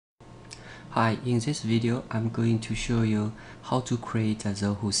Hi, in this video I'm going to show you how to create a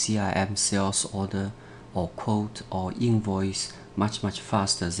Zoho CRM sales order or quote or invoice much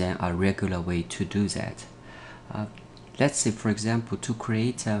faster than a regular way to do that. Let's say, for example, to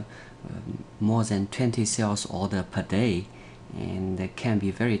create more than 20 sales order per day, and it can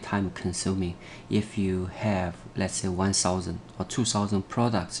be very time consuming if you have, let's say, 1,000 or 2,000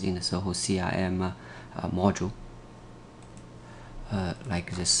 products in the Zoho CRM module.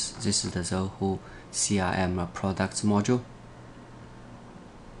 Like this is the Zoho CRM products module.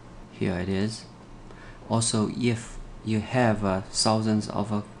 Here it is. Also, if you have thousands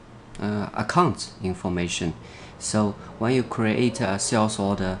of account information, so when you create a sales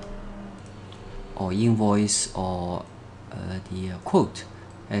order or invoice or the quote,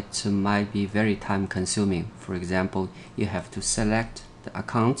 it might be very time consuming. For example, you have to select the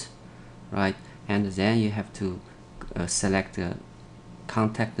account, right, and then you have to select the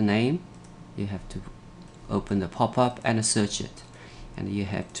contact name. You have to open the pop-up and search it, and you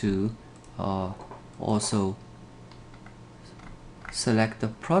have to also select the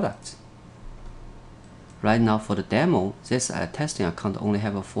product. Right now for the demo, this testing account only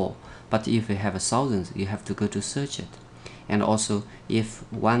have 4, but if you have thousands, you have to go to search it. And also, if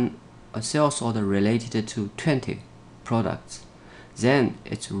a sales order related to 20 products, then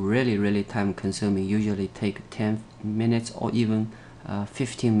it's really time consuming. Usually take 10 minutes or even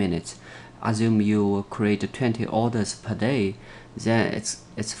 15 minutes. Assume you will create 20 orders per day, then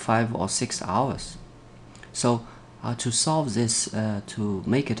it's 5 or 6 hours. So to solve this, to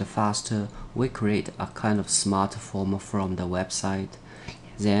make it faster, we create a kind of smart form from the website.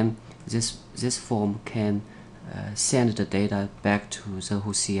 Then this form can send the data back to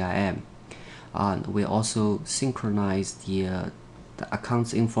Zoho CRM. We also synchronize the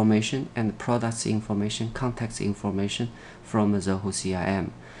accounts information and products information, contacts information from Zoho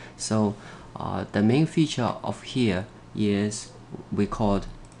CRM. So the main feature of here is we called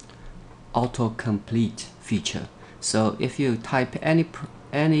autocomplete feature. So if you type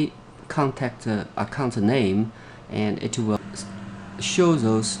any contact account name, and it will show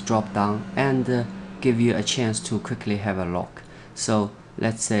those drop down and give you a chance to quickly have a look. So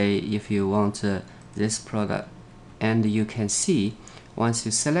let's say if you want this product, and you can see once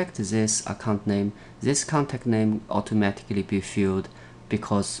you select this account name, this contact name automatically be filled,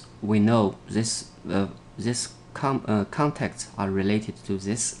 because we know this contacts are related to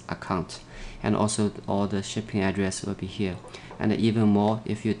this account, and also all the shipping address will be here. And even more,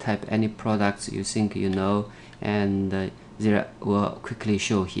 if you type any products you think you know, and they will quickly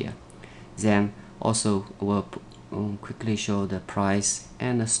show here. Then also will quickly show the price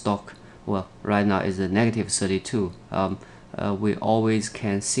and the stock. Well, right now is a -32. We always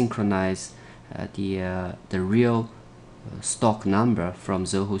can synchronize the real stock number from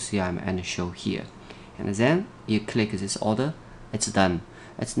Zoho CRM and show here. And then you click this order, it's done.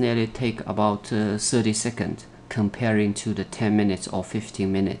 It's nearly take about 30 seconds comparing to the 10 minutes or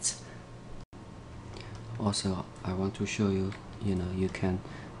 15 minutes. Also, I want to show you, you can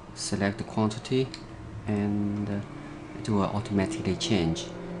select the quantity, and it will automatically change.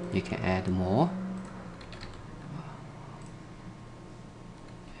 You can add more,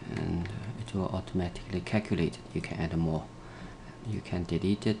 and it will automatically calculate. You can add more. You can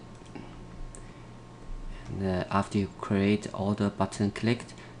delete it, and after you create order button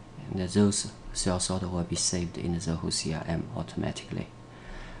clicked, and those sales order will be saved in the Zoho CRM automatically.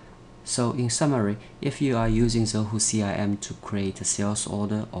 So in summary, if you are using Zoho CRM to create a sales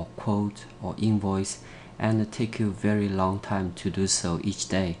order or quote or invoice, and it take you very long time to do so each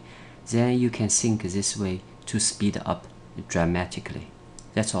day, then you can think this way to speed up dramatically.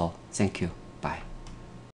 That's all. Thank you.